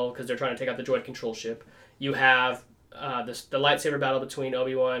starfighter battle because they're trying to take out the droid control ship. You have the lightsaber battle between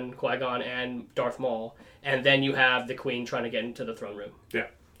Obi-Wan, Qui-Gon, and Darth Maul. And then you have the Queen trying to get into the throne room. Yeah.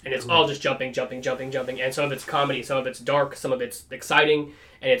 And it's all just jumping. And some of it's comedy, some of it's dark, some of it's exciting.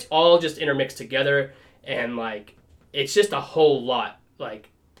 And it's all just intermixed together. And, like, it's just a whole lot, like,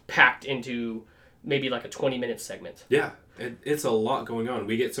 packed into maybe, like, a 20-minute segment. Yeah. It's a lot going on.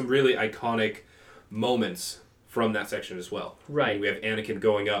 We get some really iconic moments from that section as well. Right. I mean, we have Anakin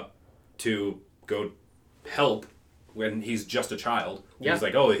going up to go help when he's just a child. Yeah. He's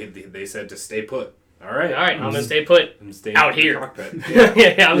like, oh, they said to stay put. All right, I'm gonna stay put I'm staying out in the here.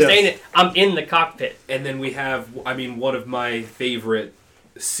 cockpit. I'm in the cockpit. And then we have, I mean, one of my favorite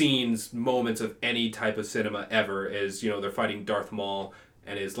scenes, moments of any type of cinema ever is, they're fighting Darth Maul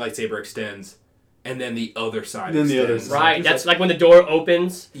and his lightsaber extends and then the other side extends. Right, that's like when the door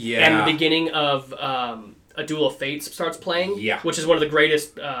opens Yeah. and the beginning of A Duel of Fates starts playing. Yeah. Which is one of the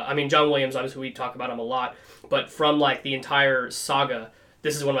greatest, John Williams, obviously we talk about him a lot, but from like the entire saga,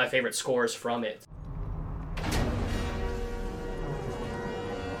 this is one of my favorite scores from it.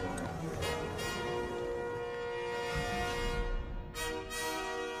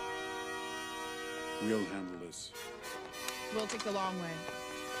 We'll handle this. We'll take the long way.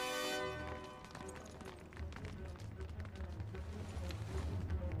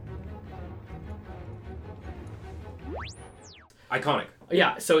 Iconic.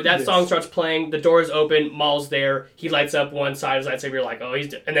 Yeah, so that song starts playing, the doors open, Maul's there, he lights up one side of his lightsaber, you're like, oh, he's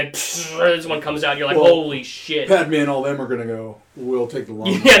dead. And then this one comes out, and you're like, holy shit. Padme and all them are going to go, we'll take the long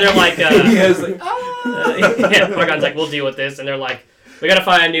Yeah, they're like, It's like, Qui-Gon's like, we'll deal with this, and they're like, we gotta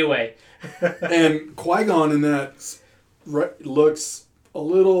find a new way. And Qui-Gon in that looks a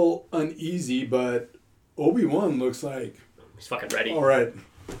little uneasy, but Obi-Wan looks like, He's fucking ready. all right.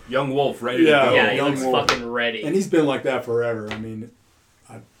 Young Wolf, ready to go. Yeah, he Young looks Wolf. fucking ready. And he's been like that forever. I mean,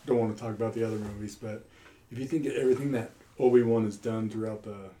 I don't want to talk about the other movies, but if you think of everything that Obi-Wan has done throughout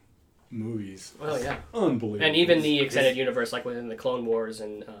the movies, Oh, yeah. unbelievable. And even the extended universe, like within the Clone Wars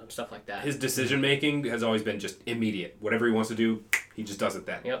and stuff like that. His decision-making has always been just immediate. Whatever he wants to do, he just does it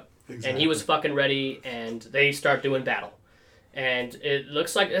then. Yep. Exactly. And he was fucking ready, and they start doing battle. And it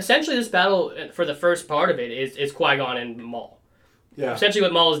looks like, essentially, this battle, for the first part of it, is Qui-Gon and Maul. Yeah. Essentially,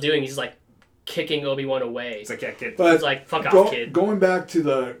 what Maul is doing, he's like kicking Obi-Wan away. It's like, yeah, kid. But He's like, fuck off, kid. Going back to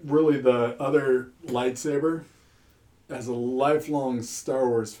the other lightsaber, as a lifelong Star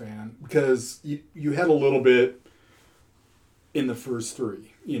Wars fan, because you had a little bit in the first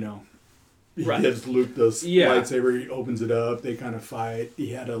 3, He Right. gives Luke this Yeah. lightsaber, he opens it up, they kind of fight.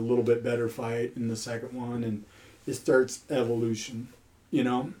 He had a little bit better fight in the second one, and it starts evolution,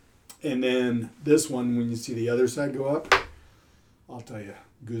 And then this one, when you see the other side go up, I'll tell you,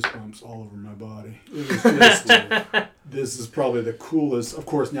 goosebumps all over my body. It was just, this is probably the coolest. Of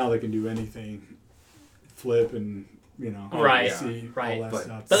course, now they can do anything, flip and Right, see right. all that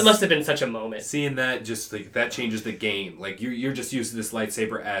stuff. That must have been such a moment. Seeing that just like that changes the game. Like you're just used to this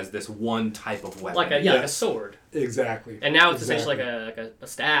lightsaber as this one type of weapon. Like a Yes. sword. Exactly. And now it's Exactly. essentially like a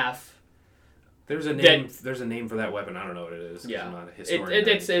staff. There's a name. There's a name for that weapon. I don't know what it is. Yeah. I'm not a historian.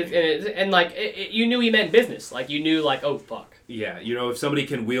 You knew he meant business. Like, you knew, like, oh, fuck. Yeah, if somebody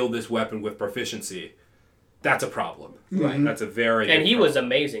can wield this weapon with proficiency, that's a problem. Right. That's a very. And big he was problem.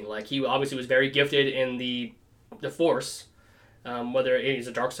 amazing. Like, he obviously was very gifted in the Force, whether he's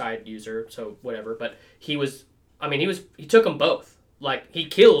a dark side user, so whatever. But he took them both. Like, he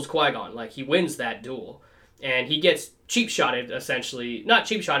kills Qui-Gon. Like, he wins that duel. And he gets cheap-shotted, essentially. Not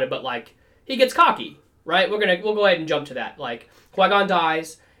cheap-shotted, but, like, he gets cocky, right? We'll go ahead and jump to that. Like, Qui-Gon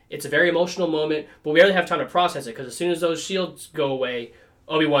dies. It's a very emotional moment, but we barely have time to process it, because as soon as those shields go away,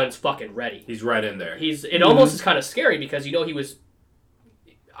 Obi-Wan's fucking ready. He's right in there. It almost is kind of scary, because he was...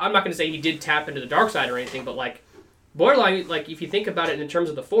 I'm not going to say he did tap into the dark side or anything, but, like, borderline, like, if you think about it in terms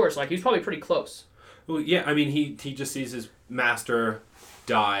of the Force, like, he's probably pretty close. Well, yeah, I mean, he just sees his master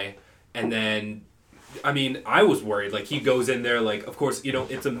die, and then... I mean, I was worried. Like, he goes in there, like, of course,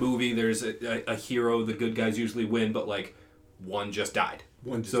 it's a movie. There's a hero. The good guys usually win, but, like, one just died.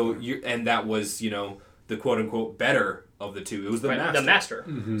 And that was, the quote unquote better of the two. It was the master. The master.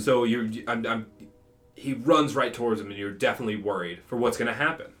 Mm-hmm. So he runs right towards him, and you're definitely worried for what's going to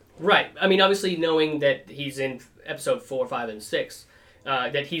happen. Right. I mean, obviously knowing that he's in episode 4, 5, and 6,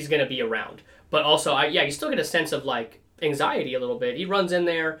 that he's going to be around. But also, you still get a sense of like anxiety a little bit. He runs in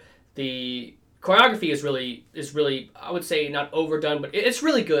there. The choreography is really, I would say, not overdone, but it's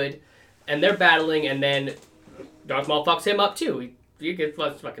really good. And they're battling, and then Darth Maul fucks him up too. He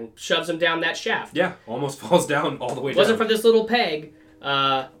fucking shoves him down that shaft. Yeah, almost falls down all the way down. Wasn't for this little peg,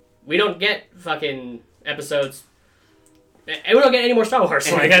 we don't get fucking episodes. And we don't get any more Star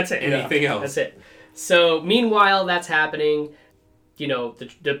Wars. Like, that's it. Anything else. That's it. So, meanwhile, that's happening. You know,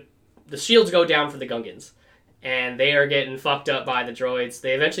 the shields go down for the Gungans. And they are getting fucked up by the droids.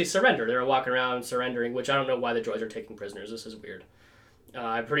 They eventually surrender. They're walking around surrendering, which I don't know why the droids are taking prisoners. This is weird.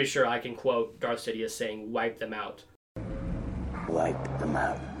 I'm pretty sure I can quote Darth Sidious saying, "Wipe them out." Wipe them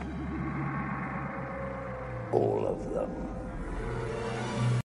out. All of them.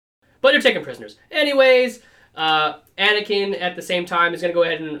 But they're taking prisoners. Anyways, Anakin, at the same time, is going to go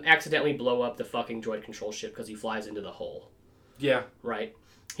ahead and accidentally blow up the fucking droid control ship because he flies into the hole. Yeah. Right?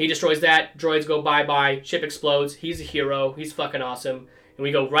 He destroys that. Droids go bye-bye. Ship explodes. He's a hero. He's fucking awesome. And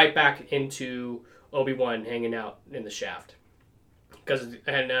we go right back into Obi-Wan hanging out in the shaft.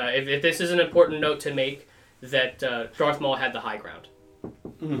 If this is an important note to make, that Darth Maul had the high ground.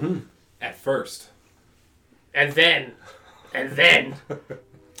 Mm-hmm. At first. And then...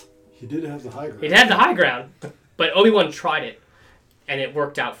 He did have the high ground. He had the high ground, but Obi-Wan tried it, and it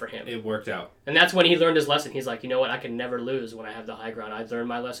worked out for him. It worked out. And that's when he learned his lesson. He's like, you know what? I can never lose when I have the high ground. I learned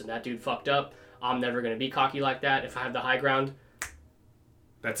my lesson. That dude fucked up. I'm never going to be cocky like that. If I have the high ground...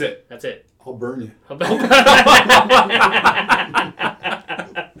 That's it. That's it. I'll burn you.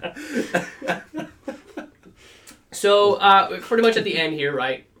 So, pretty much at the end here,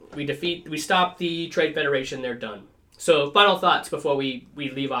 right? We stop the Trade Federation. They're done. So, final thoughts before we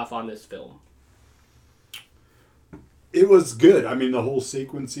leave off on this film. It was good. I mean, the whole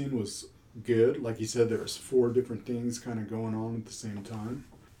sequencing was good. Like you said, there was 4 different things kind of going on at the same time.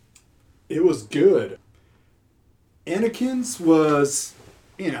 It was good. Anakin's was,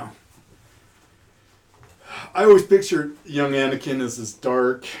 you know... I always pictured young Anakin as this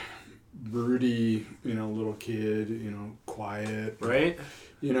dark, broody, little kid, quiet. Right?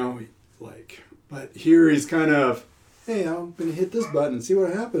 But here he's kind of, hey, I'm going to hit this button, see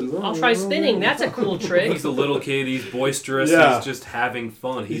what happens. I'll try spinning. That's a cool trick. He's a little kid. He's boisterous. Yeah. He's just having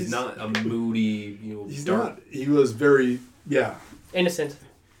fun. He's not a moody, He's dark. not. He was very, Innocent.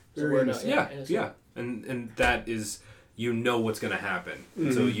 Very innocent. Yeah. And that is, what's going to happen.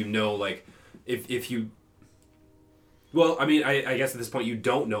 Mm-hmm. So if you... Well, I mean, I guess at this point you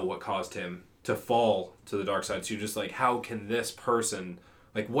don't know what caused him to fall to the dark side. So you're just like, how can this person,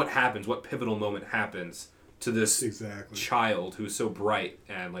 what happens? What pivotal moment happens to this child who's so bright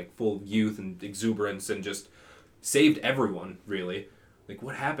and full of youth and exuberance and just saved everyone, really?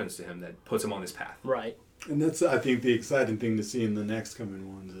 What happens to him that puts him on this path? Right. And that's, I think, the exciting thing to see in the next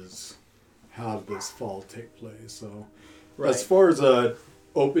coming ones is how did this fall take place. So as far as a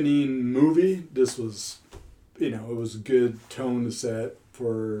opening movie, this was... it was a good tone to set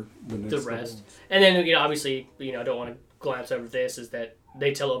for the next the rest. And then, obviously, I don't want to glance over this, is that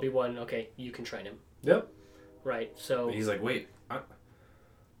they tell Obi-Wan, okay, you can train him. Yep. Right, so... And he's like, wait, I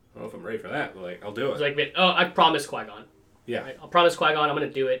don't know if I'm ready for that, but, I'll do it. He's like, I promised Qui-Gon. Yeah. Right? I'll promise Qui-Gon I'm going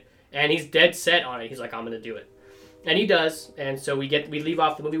to do it. And he's dead set on it. He's like, I'm going to do it. And he does. And so we leave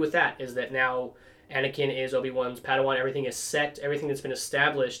off the movie with that, is that now Anakin is Obi-Wan's Padawan. Everything is set. Everything that's been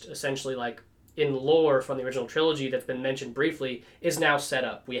established, essentially, in lore from the original trilogy that's been mentioned briefly, is now set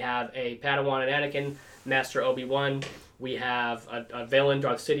up. We have a Padawan and Anakin, Master Obi-Wan. We have a villain,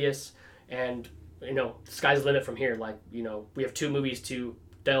 Darth Sidious. And, the sky's the limit from here. We have 2 movies to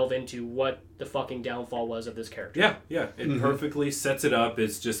delve into what the fucking downfall was of this character. Yeah. It perfectly sets it up.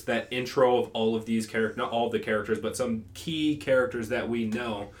 It's just that intro of all of these characters, not all of the characters, but some key characters that we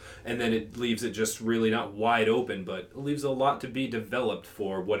know. And then it leaves it just really not wide open, but it leaves a lot to be developed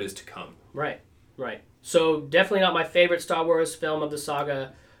for what is to come. Right. So definitely not my favorite Star Wars film of the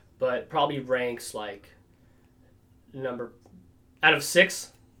saga, but probably ranks number out of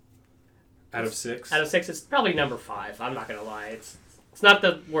 6. Out of 6? Out of 6, it's probably number 5. I'm not gonna lie, it's not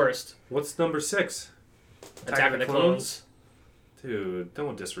the worst. What's number 6? Attack of the Clones. Dude,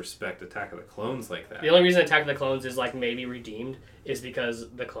 don't disrespect Attack of the Clones like that. The only reason Attack of the Clones is maybe redeemed is because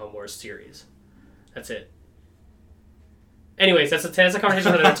the Clone Wars series. That's it. Anyways, that's a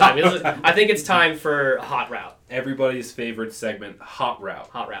conversation for another time. I think it's time for Hot Route. Everybody's favorite segment, Hot Route.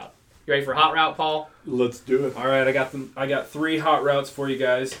 Hot Route. You ready for Hot Route, Paul? Let's do it. All right, I got 3 Hot Routes for you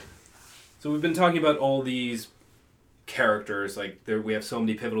guys. So we've been talking about all these characters. Like we have so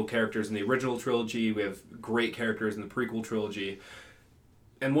many pivotal characters in the original trilogy. We have great characters in the prequel trilogy.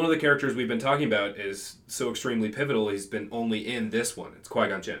 And one of the characters we've been talking about is so extremely pivotal, he's been only in this one. It's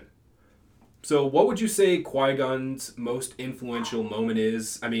Qui-Gon Jinn. So what would you say Qui-Gon's most influential moment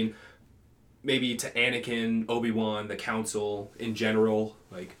is? I mean, maybe to Anakin, Obi-Wan, the Council in general.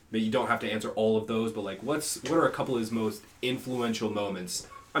 Like, you don't have to answer all of those, but like, what are a couple of his most influential moments?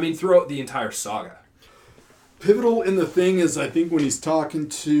 I mean, throughout the entire saga. Pivotal in the thing is, I think, when he's talking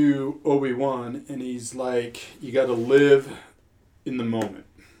to Obi-Wan and he's like, you got to live in the moment,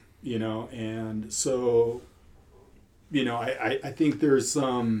 you know? And so, you know, I think there's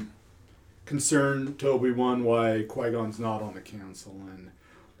some concern to Obi-Wan why Qui-Gon's not on the council and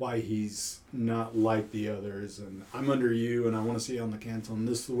why he's not like the others. And I'm under you and I want to see you on the council. And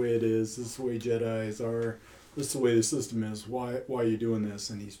this is the way it is. This is the way Jedis are. This is the way the system is. Why are you doing this?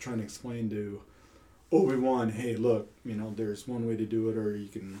 And he's trying to explain to Obi-Wan, hey, look, you know, there's one way to do it, or you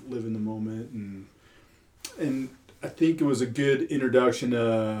can live in the moment. And I think it was a good introduction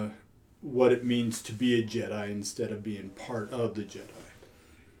to what it means to be a Jedi instead of being part of the Jedi.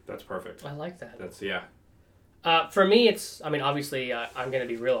 That's perfect. I like that. That's, yeah. For me, it's, I mean, obviously, I'm going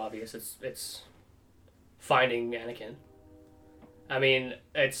to be real obvious. It's finding Anakin. I mean,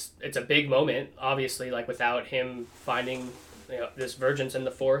 it's a big moment, obviously, like without him finding, you know, this virgins in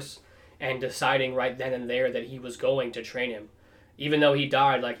the Force and deciding right then and there that he was going to train him. Even though he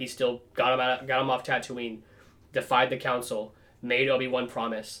died, like, he still got him off Tatooine, defied the Council, made Obi-Wan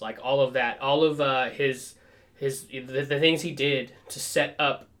promise, like all of that, all of the things he did to set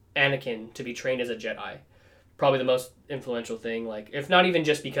up Anakin to be trained as a Jedi. Probably the most influential thing, like, if not even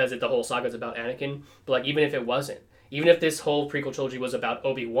just because the whole saga is about Anakin, but like even if it wasn't, even if this whole prequel trilogy was about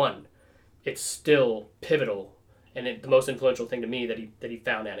Obi-Wan, it's still pivotal and the most influential thing to me that he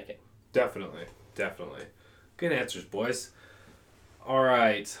found Anakin. Definitely. Good answers, boys. All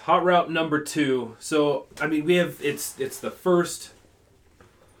right, hot route number 2. So, I mean, we have it's the first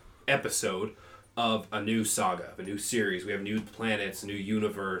episode of a new saga, of a new series. We have new planets, a new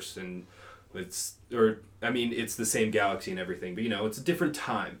universe, and it's the same galaxy and everything, but you know, it's a different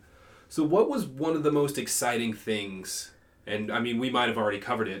time. So, what was one of the most exciting things? And I mean, we might have already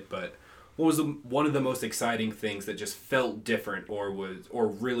covered it, but what was one of the most exciting things that just felt different, or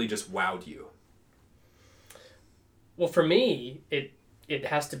really just wowed you? Well, for me, it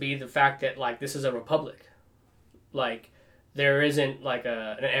has to be the fact that, like, this is a republic. Like, there isn't, like,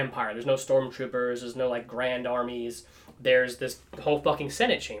 an empire. There's no stormtroopers. There's no, like, grand armies. There's this whole fucking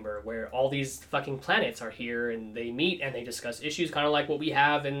Senate chamber where all these fucking planets are here and they meet and they discuss issues kind of like what we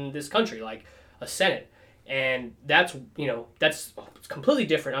have in this country, like a Senate. And that's, you know, that's completely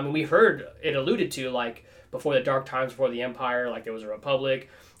different. I mean, we heard it alluded to, like, before the Dark Times, before the Empire, like, there was a republic.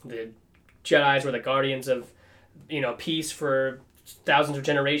 The Jedis were the guardians of, you know, peace for thousands of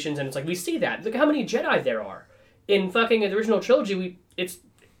generations, and it's like, we see that. Look how many Jedi there are. In fucking the original trilogy, it's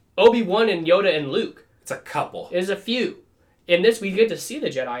Obi-Wan and Yoda and Luke. It's a couple. There's a few. In this, we get to see the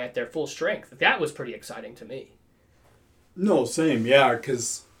Jedi at their full strength. That was pretty exciting to me. No, same, yeah,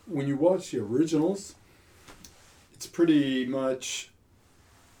 because when you watch the originals, it's pretty much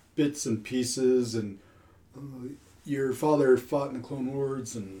bits and pieces, and your father fought in the Clone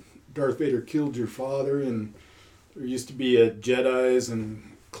Wars, and Darth Vader killed your father, and there used to be a Jedis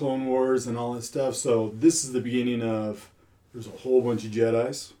and Clone Wars and all that stuff. So this is the beginning of, there's a whole bunch of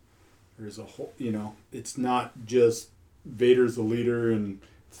Jedis. There's a whole, you know, it's not just Vader's the leader and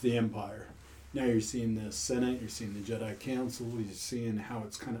it's the Empire. Now you're seeing the Senate, you're seeing the Jedi Council, you're seeing how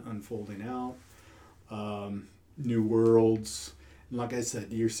it's kind of unfolding out. New worlds. And like I said,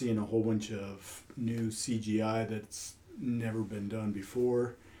 you're seeing a whole bunch of new CGI that's never been done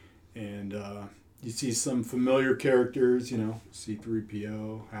before. And you see some familiar characters, you know,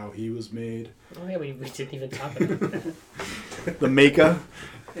 C-3PO, how he was made. Oh yeah, we didn't even talk about that. The Mecha.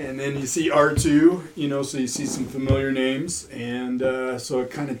 And then you see R2, you know, so you see some familiar names. And so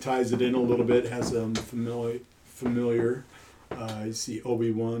it kind of ties it in a little bit, has some familiar. You see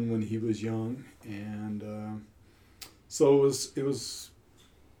Obi-Wan when he was young. And so it was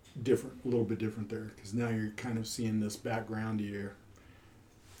different, a little bit different there. Because now you're kind of seeing this background to your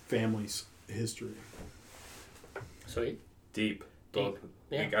family's history. Sweet. Deep. Deep.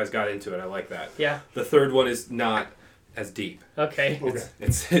 Yeah. You guys got into it. I like that. Yeah. The third one is not as deep. Okay.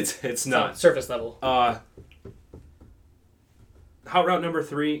 It's not surface level. Hot route number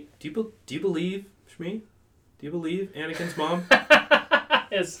 3. Do you believe, Shmi? Do you believe Anakin's mom?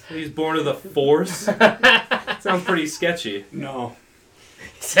 Yes. He's born of the Force. Sounds pretty sketchy. No.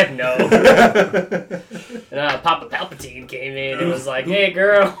 said no. And Papa Palpatine came in and was like, "Hey,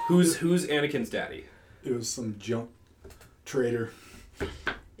 girl." Who's Anakin's daddy? It was some junk trader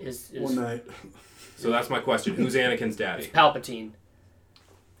one night. So that's my question. Who's Anakin's daddy? Palpatine.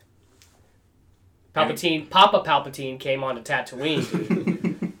 Papa Palpatine came on to Tatooine,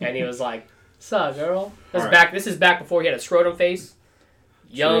 dude. And he was like, "Sup, girl?" This is back before he had a scrotum face.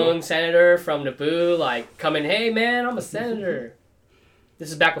 Young senator from Naboo, like, coming, "Hey, man, I'm a senator." This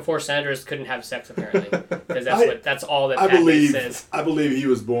is back before senators couldn't have sex, apparently. Because that's all that Padme says. I believe he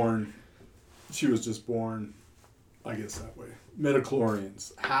was born. She was just born, I guess, that way.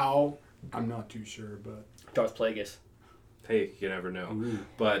 Midichlorians. How? I'm not too sure, but... Darth Plagueis. Hey, you never know. Ooh,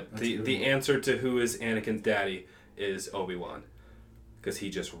 but the answer to who is Anakin's daddy is Obi-Wan. Because he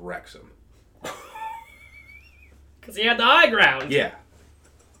just wrecks him. Because he had the high ground. Yeah.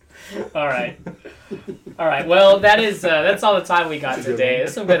 All right. Well, that's all the time we got today.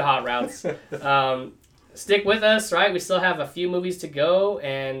 There's some good hot routes. Stick with us, right? We still have a few movies to go,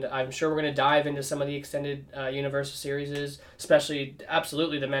 and I'm sure we're going to dive into some of the extended universe series, especially,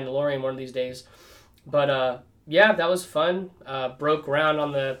 absolutely, The Mandalorian one of these days. But, yeah, that was fun. Broke ground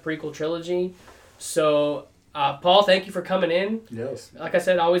on the prequel trilogy. So, Paul, thank you for coming in. Yes. Like I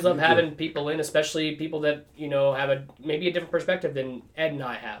said, I always love having people in, especially people that, have maybe a different perspective than Ed and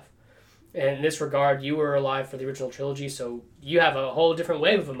I have. And in this regard, you were alive for the original trilogy, so you have a whole different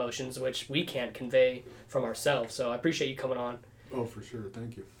wave of emotions, which we can't convey from ourselves. So I appreciate you coming on. Oh, for sure.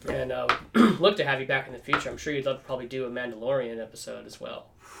 Thank you. And look to have you back in the future. I'm sure you'd love to probably do a Mandalorian episode as well.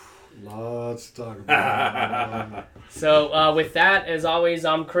 Lots to talk about. So with that, as always,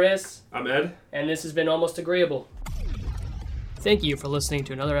 I'm Chris. I'm Ed. And this has been Almost Agreeable. Thank you for listening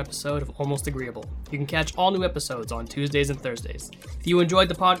to another episode of Almost Agreeable. You can catch all new episodes on Tuesdays and Thursdays. If you enjoyed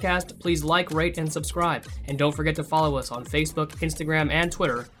the podcast, please like, rate, and subscribe. And don't forget to follow us on Facebook, Instagram, and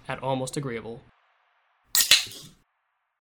Twitter at Almost Agreeable.